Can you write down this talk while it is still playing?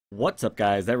What's up,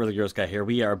 guys? That really gross guy here.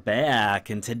 We are back,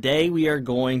 and today we are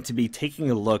going to be taking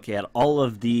a look at all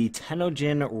of the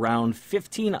Tennogen round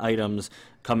 15 items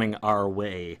coming our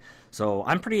way. So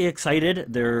I'm pretty excited.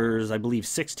 There's, I believe,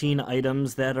 16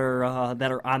 items that are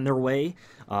on their way.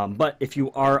 But if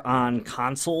you are on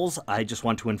consoles, I just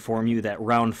want to inform you that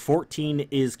round 14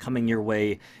 is coming your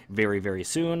way very, very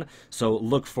soon. So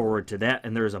look forward to that.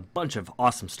 And there's a bunch of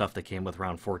awesome stuff that came with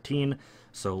round 14.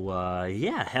 So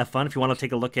yeah, have fun. If you want to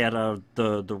take a look at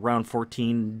the round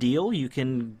 14 deal, you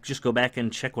can just go back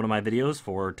and check one of my videos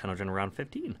for Tennogen round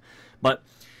 15. But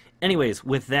anyways,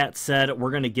 with that said,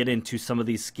 we're going to get into some of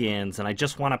these skins, and I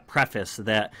just want to preface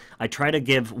that I try to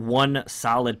give one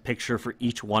solid picture for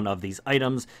each one of these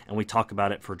items, and we talk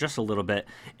about it for just a little bit,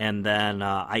 and then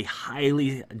I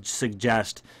highly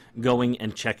suggest going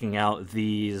and checking out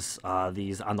these on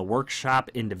the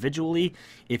workshop individually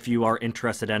if you are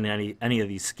interested in any of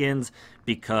these skins,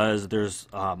 because there's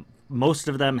most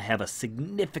of them have a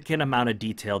significant amount of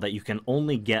detail that you can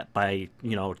only get by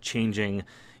changing,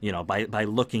 by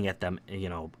looking at them,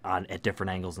 at different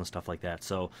angles and stuff like that.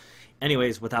 So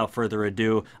anyways, without further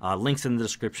ado, links in the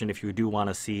description if you do want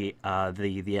to see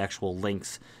the actual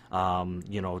links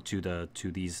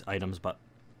to these items. But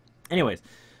anyways,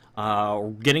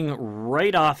 getting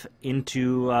right off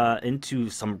into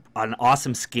an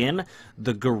awesome skin,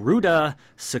 the Garuda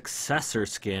successor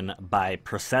skin by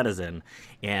Tennogen,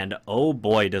 and oh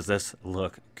boy, does this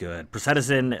look good.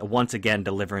 Tennogen once again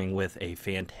delivering with a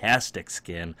fantastic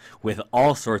skin with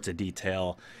all sorts of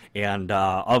detail, and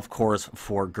of course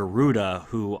for Garuda,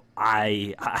 who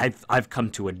I've come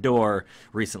to adore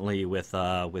recently with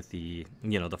the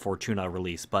the Fortuna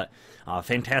release. But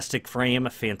fantastic frame,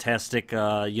 fantastic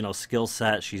skill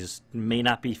set. She's may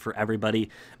not be for everybody,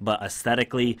 but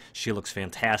aesthetically she looks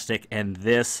fantastic, and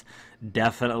this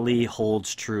definitely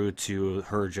holds true to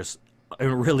her just a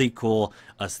really cool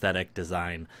aesthetic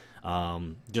design.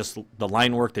 Just the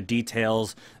line work, the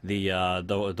details,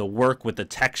 the work with the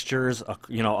textures,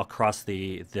 across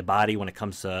the body when it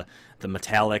comes to the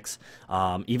metallics,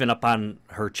 even up on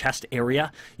her chest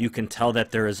area, you can tell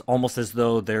that there is almost as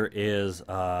though there is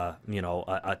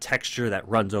a texture that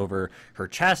runs over her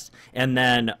chest, and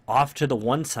then off to the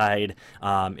one side,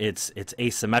 it's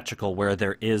asymmetrical where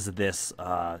there is this.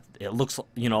 It looks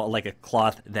like a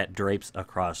cloth that drapes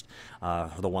across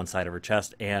the one side of her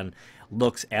chest, and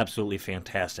looks absolutely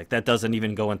fantastic. That doesn't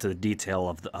even go into the detail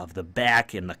of the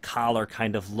back and the collar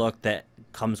kind of look that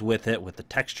comes with it, with the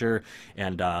texture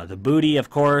and the booty, of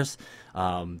course.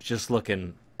 Just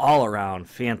looking all around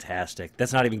fantastic.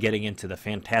 That's not even getting into the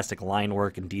fantastic line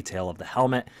work and detail of the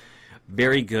helmet.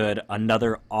 Very good.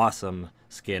 Another awesome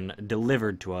skin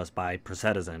delivered to us by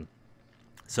Tennogen.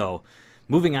 So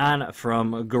moving on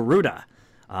from Garuda,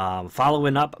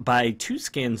 following up by two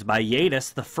skins by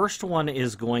Yadis. The first one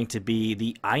is going to be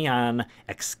the Ion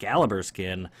Excalibur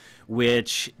skin,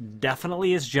 which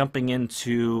definitely is jumping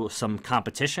into some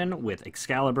competition with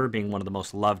Excalibur being one of the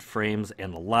most loved frames,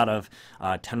 and a lot of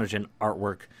Tennogen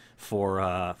artwork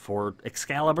for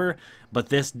Excalibur. But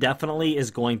this definitely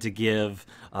is going to give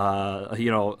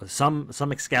some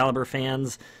Excalibur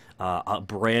fans a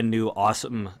brand new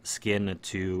awesome skin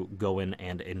to go in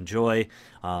and enjoy.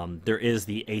 There is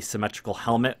the asymmetrical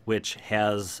helmet, which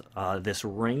has this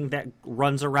ring that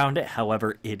runs around it.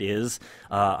 However, it is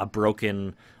a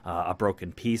broken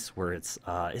piece where it's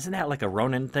isn't that like a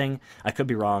Ronin thing? I could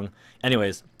be wrong.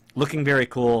 Anyways, looking very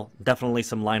cool. Definitely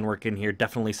some line work in here.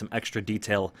 Definitely some extra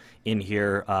detail in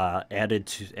here added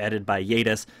by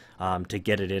Yadis to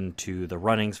get it into the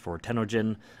runnings for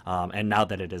Tennogen. And now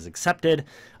that it is accepted,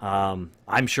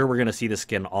 I'm sure we're going to see the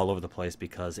skin all over the place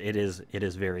because it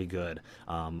is very good.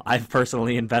 I've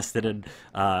personally invested in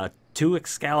two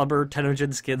Excalibur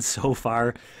Tennogen skins so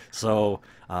far, so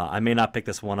I may not pick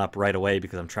this one up right away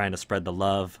because I'm trying to spread the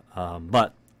love.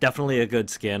 But definitely a good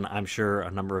skin. I'm sure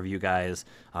a number of you guys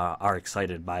are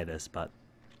excited by this. But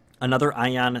another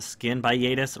Ion skin by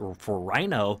Yadis for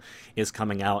Rhino is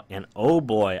coming out, and oh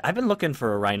boy, I've been looking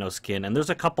for a Rhino skin, and there's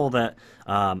a couple that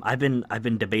I've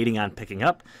been debating on picking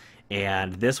up.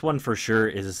 And this one for sure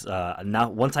is now,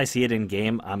 once I see it in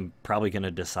game, I'm probably going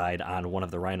to decide on one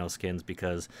of the Rhino skins,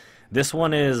 because this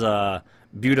one is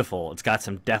beautiful. It's got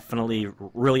some definitely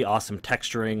really awesome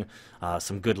texturing,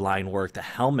 some good line work. The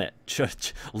helmet,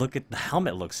 look at the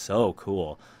helmet, looks so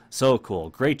cool. So cool.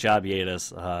 Great job,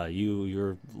 Yadis.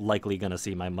 You're likely going to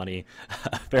see my money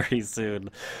very soon.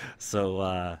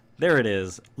 So there it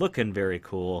is. Looking very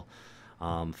cool.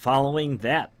 Following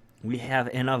that, we have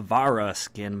an Avara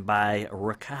skin by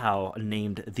Rakau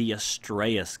named the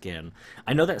Estrella skin.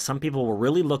 I know that some people were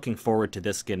really looking forward to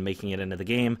this skin making it into the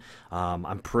game.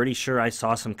 I'm pretty sure I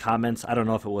saw some comments. I don't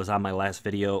know if it was on my last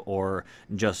video or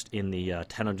just in the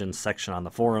Tennogen section on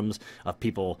the forums of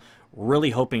people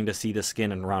really hoping to see this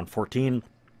skin in round 14.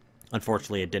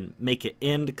 Unfortunately, it didn't make it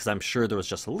in because I'm sure there was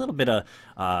just a little bit of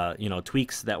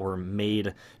tweaks that were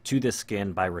made to this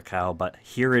skin by Rakau. But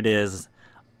here it is,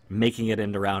 making it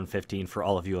into round 15 for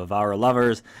all of you Avara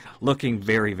lovers. Looking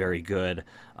very, very good.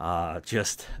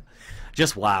 Just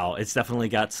wow. It's definitely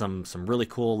got some really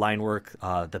cool line work.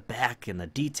 The back and the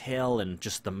detail and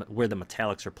just where the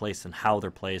metallics are placed and how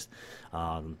they're placed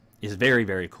is very,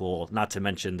 very cool. Not to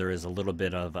mention there is a little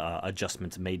bit of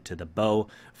adjustments made to the bow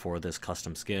for this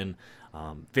custom skin.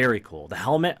 Very cool. The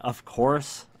helmet, of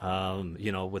course,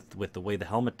 with the way the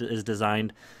helmet is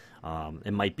designed,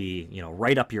 it might be,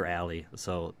 right up your alley.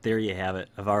 So there you have it,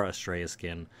 Avara Estrella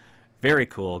skin. Very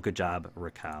cool. Good job,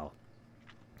 Rakau.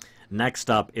 Next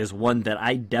up is one that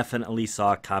I definitely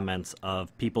saw comments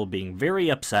of people being very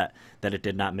upset that it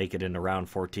did not make it into round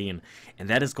 14, and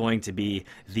that is going to be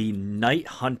the Night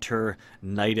Hunter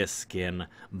Nidus skin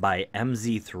by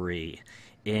MZ3.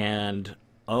 And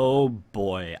oh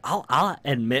boy, I'll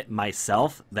admit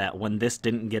myself that when this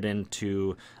didn't get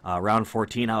into round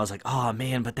 14, I was like, oh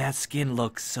man, but that skin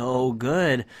looks so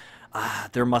good.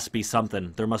 There must be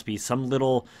something. There must be some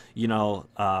little,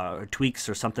 tweaks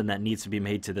or something that needs to be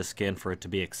made to this skin for it to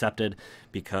be accepted,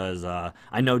 because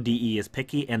I know DE is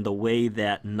picky, and the way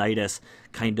that Nidus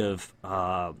kind of,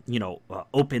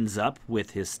 opens up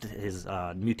with his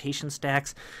mutation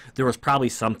stacks, there was probably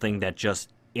something that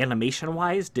just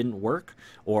animation-wise didn't work,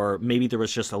 or maybe there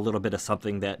was just a little bit of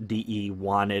something that DE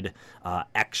wanted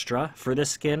extra for this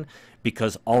skin,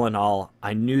 because all in all,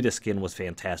 I knew the skin was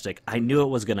fantastic. I knew it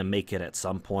was going to make it at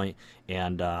some point,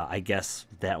 and I guess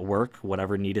that work,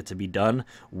 whatever needed to be done,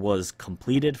 was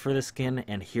completed for the skin,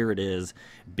 and here it is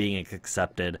being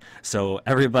accepted. So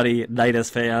everybody, Nidus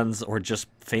fans, or just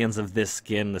fans of this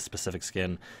skin, the specific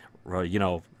skin,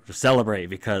 celebrate,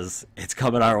 because it's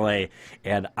coming our way,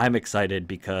 and I'm excited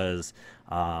because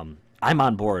I'm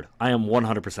on board. I am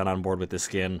 100% on board with this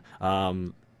skin.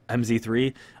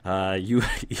 MZ3,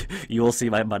 you will see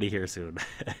my money here soon.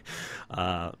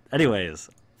 Anyways,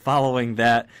 following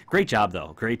that, great job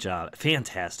though, great job,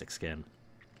 fantastic skin.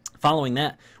 Following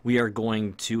that, we are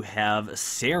going to have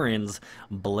Saren's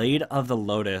Blade of the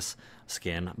Lotus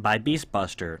skin by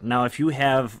Beastbuster. Now, if you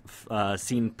have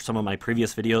seen some of my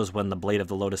previous videos when the Blade of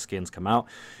the Lotus skins come out,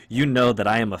 you know that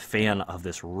I am a fan of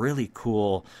this really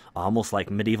cool, almost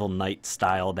like medieval knight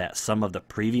style that some of the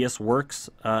previous works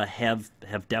have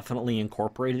definitely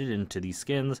incorporated into these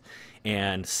skins,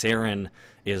 and Saren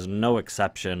is no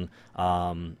exception.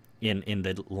 In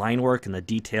the line work and the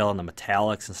detail and the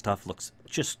metallics and stuff, looks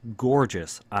just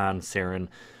gorgeous on Saren.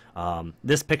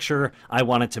 This picture I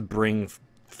wanted to bring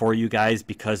for you guys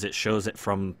because it shows it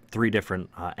from 3 different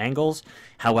angles.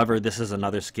 However, this is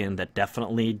another skin that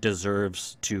definitely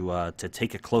deserves to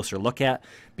take a closer look at,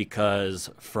 because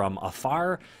from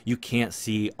afar you can't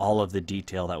see all of the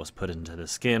detail that was put into the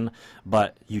skin,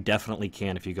 but you definitely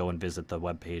can if you go and visit the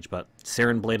webpage. But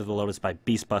Saren Blade of the Lotus by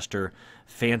Beastbuster,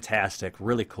 fantastic,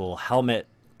 really cool helmet,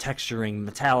 texturing,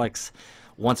 metallics,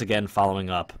 once again following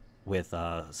up with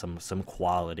some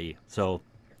quality. So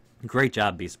great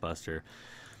job, Beastbuster.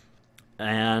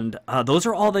 And those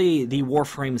are all the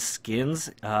Warframe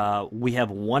skins. We have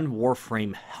one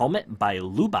Warframe helmet by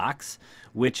Lubox,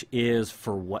 which is,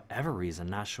 for whatever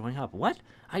reason, not showing up. What?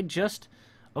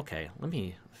 Okay, let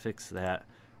me fix that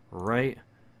right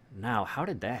now. How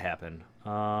did that happen?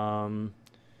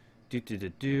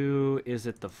 Is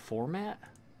it the format?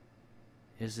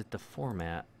 Is it the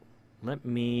format? Let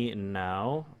me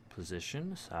now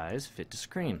position, size, fit to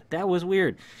screen. That was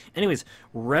weird. Anyways,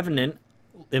 Revenant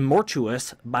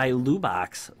Immortuous by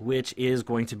Lubox, which is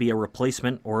going to be a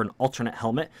replacement or an alternate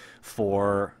helmet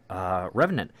for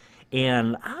Revenant.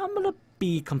 And I'm going to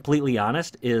be completely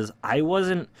honest, is I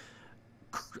wasn't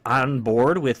on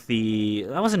board with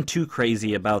I wasn't too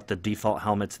crazy about the default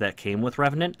helmets that came with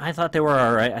Revenant. I thought they were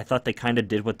alright. I thought they kind of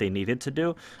did what they needed to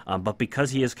do. But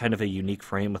because he is kind of a unique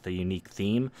frame with a unique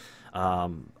theme,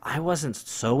 I wasn't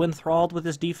so enthralled with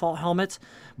his default helmets,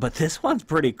 but this one's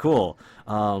pretty cool.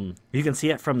 You can see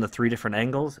it from the 3 different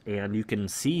angles, and you can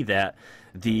see that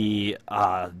the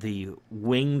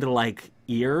winged like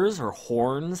ears or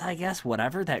horns, I guess,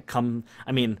 whatever that come.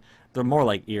 I mean, they're more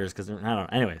like ears because I don't know.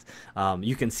 Anyways,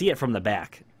 you can see it from the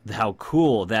back, how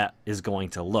cool that is going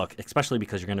to look, especially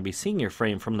because you're going to be seeing your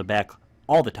frame from the back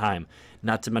all the time.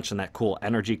 Not to mention that cool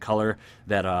energy color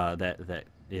that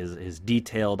is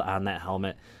detailed on that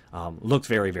helmet. Looks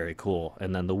very, very cool.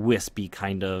 And then the wispy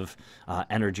kind of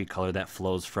energy color that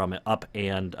flows from it up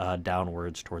and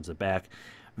downwards towards the back.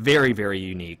 Very, very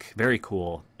unique. Very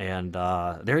cool. And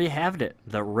there you have it.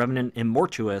 The Revenant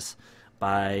Immortuous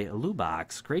by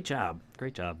Lubox. Great job.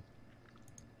 Great job.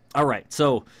 All right,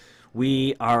 so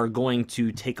we are going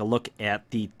to take a look at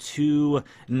the 2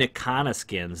 Nikana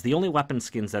skins, the only weapon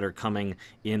skins that are coming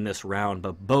in this round,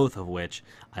 but both of which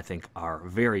I think are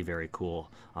very, very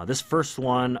cool. This first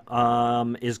one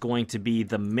is going to be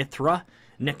the Mithra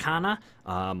Nikana.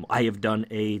 I have done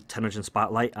a Tennogen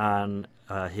Spotlight on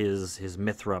his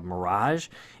Mithra Mirage,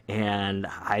 and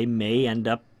I may end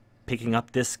up picking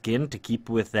up this skin to keep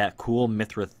with that cool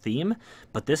Mithra theme,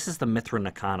 but this is the Mithra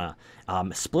Nikana,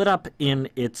 split up in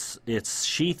its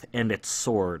sheath and its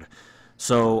sword.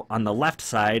 So on the left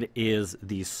side is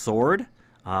the sword,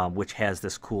 which has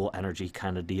this cool energy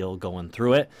kind of deal going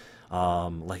through it.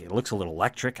 Like it looks a little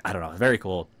electric. I don't know. Very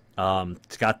cool.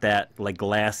 It's got that like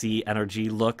glassy energy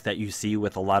look that you see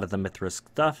with a lot of the Mithra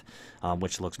stuff,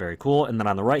 which looks very cool. And then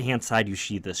on the right hand side, you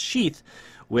see this sheath,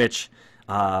 which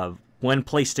when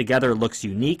placed together looks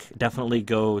unique. Definitely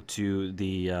go to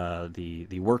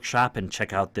the workshop and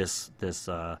check out this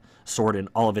sword in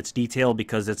all of its detail,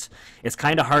 because it's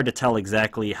kind of hard to tell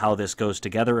exactly how this goes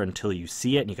together until you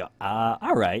see it and you go,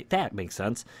 all right, that makes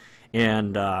sense.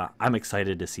 And I'm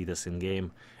excited to see this in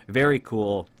game. Very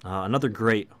cool. Another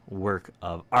great work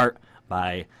of art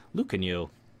by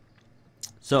Lucanyu.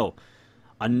 So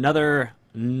another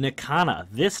Nikana,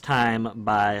 this time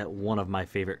by one of my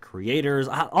favorite creators.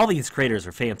 All these creators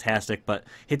are fantastic, but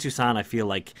Hitsu-san, I feel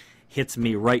like, hits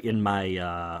me right in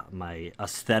my my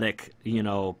aesthetic,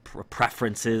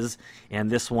 preferences. And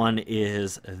this one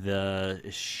is the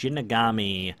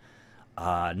Shinigami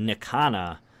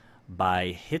Nikana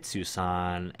by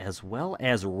Hitsu-san, as well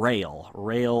as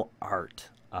Rail Art.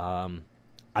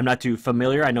 I'm not too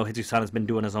familiar. I know Hitsu-san has been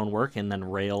doing his own work, and then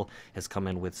Rail has come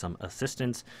in with some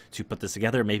assistance to put this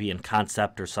together, maybe in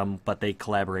concept or but they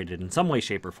collaborated in some way,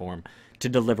 shape, or form to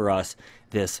deliver us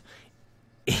this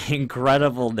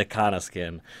incredible Nikana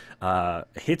skin.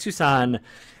 Hitsu-san,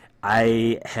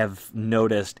 I have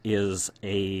noticed, is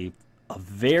a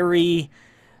very...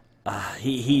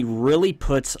 he really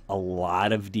puts a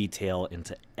lot of detail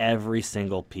into every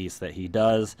single piece that he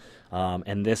does,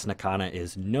 and this Nikana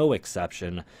is no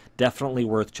exception. Definitely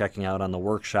worth checking out on the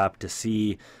workshop to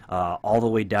see all the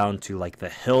way down to like the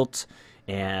hilt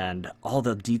and all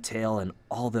the detail and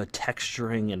all the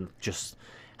texturing, and just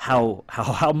how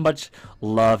much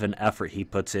love and effort he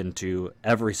puts into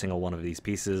every single one of these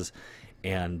pieces.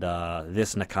 And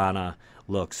this Nikana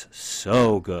looks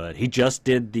so good. He just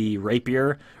did the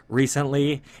rapier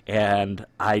recently, and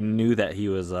I knew that he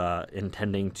was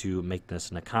intending to make this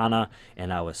Nikana,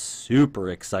 and I was super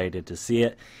excited to see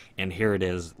it. And here it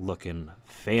is, looking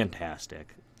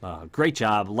fantastic. Great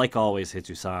job, like always,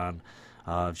 Hitsu-san.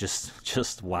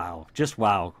 Just wow. Just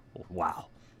wow. Wow.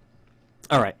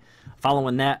 All right.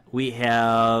 Following that, we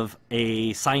have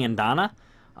a Sayandana.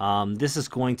 This is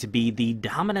going to be the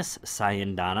Dominus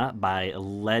Sayandana by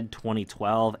LED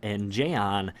 2012 and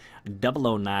Jayon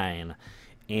 009.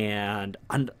 And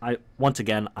once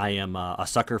again, I am a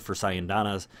sucker for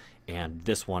Sayandanas, and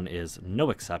this one is no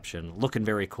exception. Looking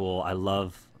very cool. I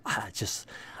love the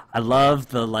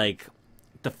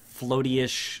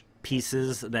floaty-ish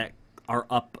pieces that are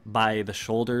up by the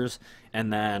shoulders,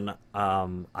 and then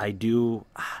I do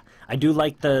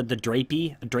like the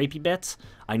drapey bits.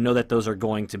 I know that those are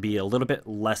going to be a little bit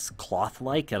less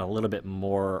cloth-like and a little bit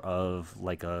more of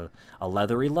like a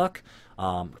leathery look.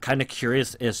 Kind of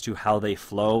curious as to how they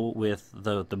flow with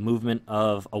the movement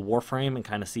of a Warframe, and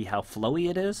kind of see how flowy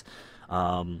it is.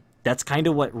 That's kind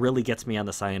of what really gets me on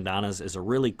the Sayandanas, is a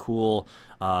really cool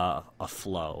a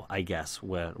flow, I guess,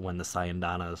 when the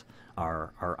Sayandanas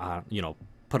are on,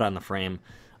 put on the frame.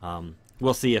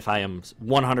 We'll see if I am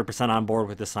 100% on board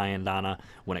with the Sayandana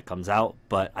when it comes out,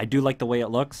 but I do like the way it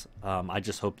looks. I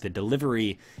just hope the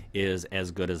delivery is as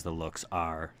good as the looks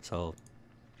are. So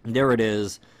there it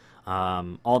is.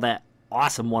 All that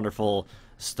awesome, wonderful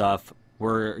stuff.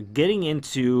 We're getting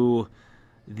into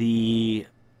the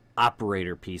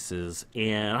operator pieces,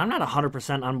 and I'm not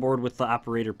 100% on board with the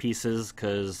operator pieces,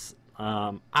 because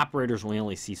operators we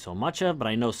only see so much of, but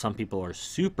I know some people are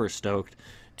super stoked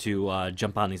to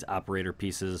jump on these operator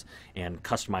pieces and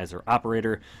customize their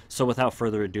operator. So without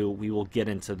further ado, we will get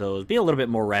into those, be a little bit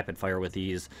more rapid fire with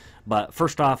these. But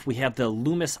first off, we have the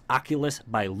Lumis Oculus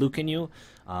by Lucanyu.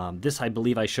 This I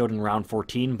believe I showed in round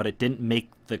 14, but it didn't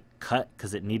make the cut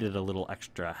because it needed a little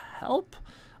extra help.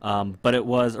 But it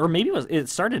was, or maybe it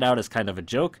started out as kind of a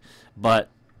joke, but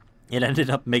It ended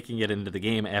up making it into the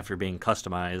game after being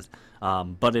customized,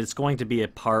 but it's going to be a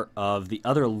part of the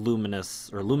other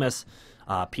Loomis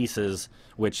pieces,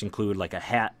 which include like a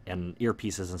hat and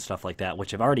earpieces and stuff like that,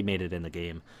 which have already made it in the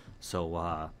game.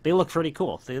 So they look pretty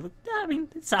cool. They look, I mean,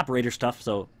 it's operator stuff,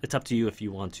 so it's up to you if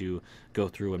you want to go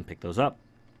through and pick those up.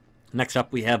 Next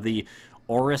up, we have the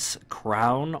Oris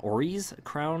Crown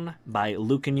by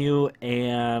Lucanyu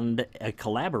and a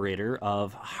collaborator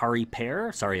of Hari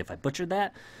Pear. Sorry if I butchered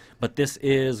that, but this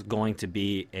is going to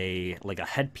be a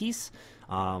headpiece,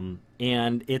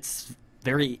 and it's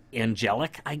very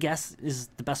angelic, I guess, is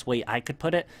the best way I could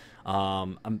put it.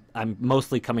 I'm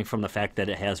mostly coming from the fact that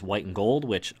it has white and gold,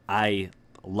 which I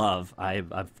love.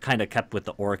 I've kind of kept with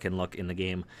the Orokin look in the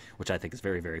game, which I think is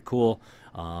very, very cool.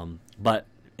 But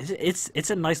it's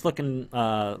a nice looking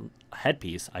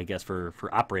headpiece, I guess, for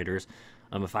operators.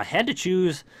 If I had to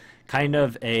choose kind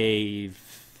of a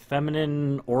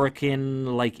feminine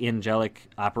Orokin like angelic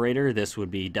operator, this would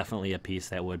be definitely a piece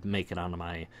that would make it onto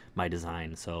my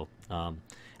design. So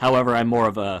however, I'm more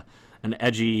of an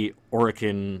edgy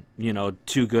Orokin, you know,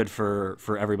 too good for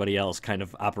everybody else kind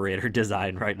of operator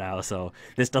design right now, so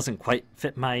this doesn't quite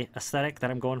fit my aesthetic that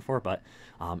I'm going for, but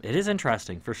it is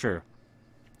interesting for sure.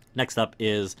 Next up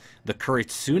is the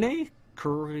Karitsune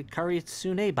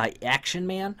by Action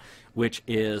Man, which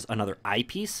is another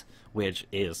eyepiece, which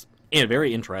is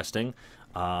very interesting.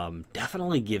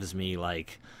 Definitely gives me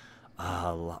like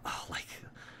I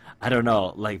don't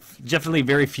know, like definitely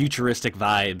very futuristic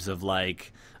vibes of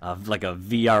like a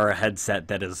VR headset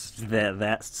that is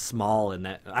that small and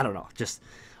that, I don't know, just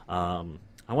I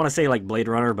want to say like Blade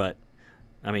Runner, but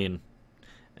I mean,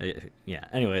 yeah.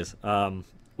 Anyways,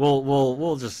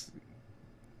 we'll just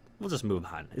move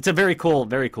on. It's a very cool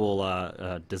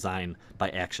design by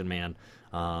Action Man.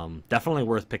 Definitely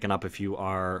worth picking up if you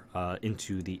are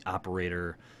into the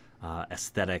operator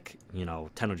aesthetic, you know,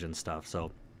 Tennogen stuff.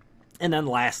 So, and then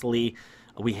lastly,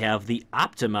 we have the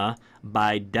Optima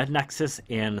by Dead Nexus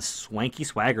and Swanky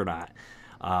Swaggernaut,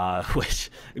 which,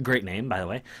 great name, by the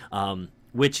way,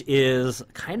 which is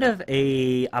kind of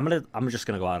a, I'm just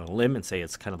gonna go out on a limb and say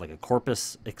it's kind of like a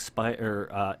Corpus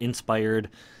inspired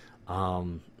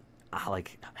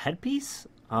like headpiece.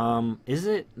 Is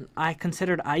it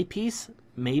considered eyepiece?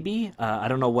 Maybe. I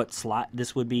don't know what slot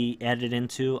this would be added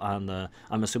into on the,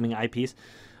 I'm assuming eyepiece,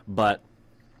 but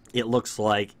it looks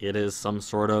like it is some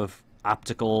sort of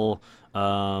optical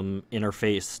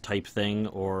interface type thing,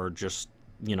 or just,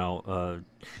 you know,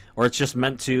 or it's just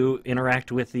meant to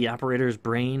interact with the operator's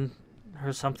brain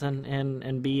or something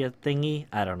and be a thingy.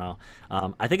 I don't know.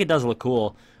 I think it does look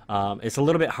cool. It's a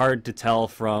little bit hard to tell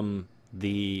from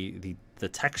the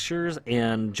textures,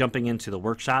 and jumping into the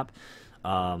workshop,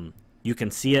 you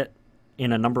can see it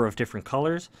in a number of different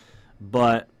colors,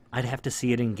 but I'd have to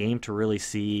see it in game to really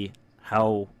see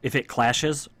how, if it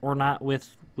clashes or not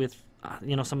with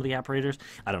you know, some of the operators.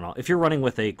 I don't know. If you're running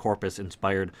with a Corpus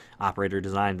inspired operator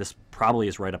design, this probably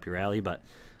is right up your alley, but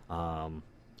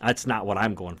that's not what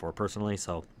I'm going for personally.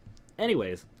 So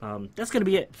anyways, that's going to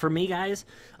be it for me, guys.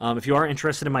 If you are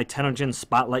interested in my Tennogen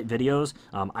Spotlight videos,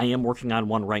 I am working on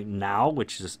one right now,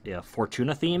 which is a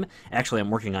Fortuna theme. Actually, I'm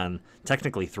working on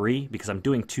technically 3, because I'm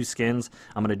doing 2 skins.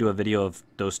 I'm going to do a video of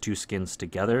those 2 skins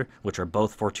together, which are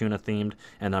both Fortuna themed,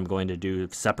 and I'm going to do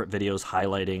separate videos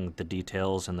highlighting the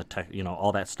details and the you know,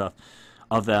 all that stuff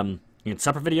of them in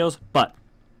separate videos. But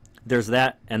there's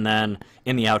that, and then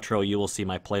in the outro, you will see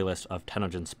my playlist of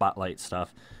Tennogen Spotlight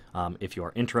stuff. If you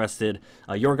are interested,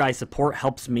 your guys' support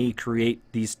helps me create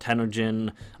these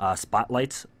Tennogen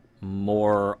spotlights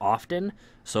more often.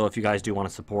 So if you guys do want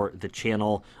to support the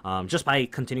channel, just by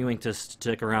continuing to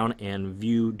stick around and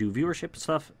do viewership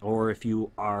stuff, or if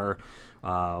you are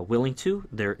willing to,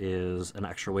 there is an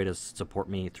extra way to support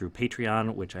me through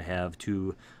Patreon, which I have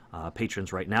 2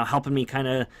 patrons right now helping me kind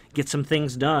of get some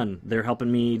things done. They're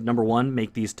helping me, number one,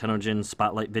 make these Tennogen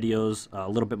Spotlight videos a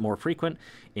little bit more frequent,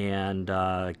 and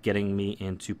getting me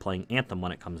into playing Anthem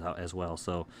when it comes out as well.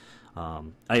 So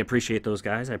I appreciate those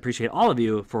guys. I appreciate all of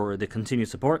you for the continued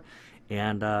support,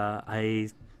 and I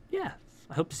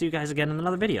hope to see you guys again in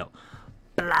another video.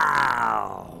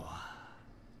 Blow!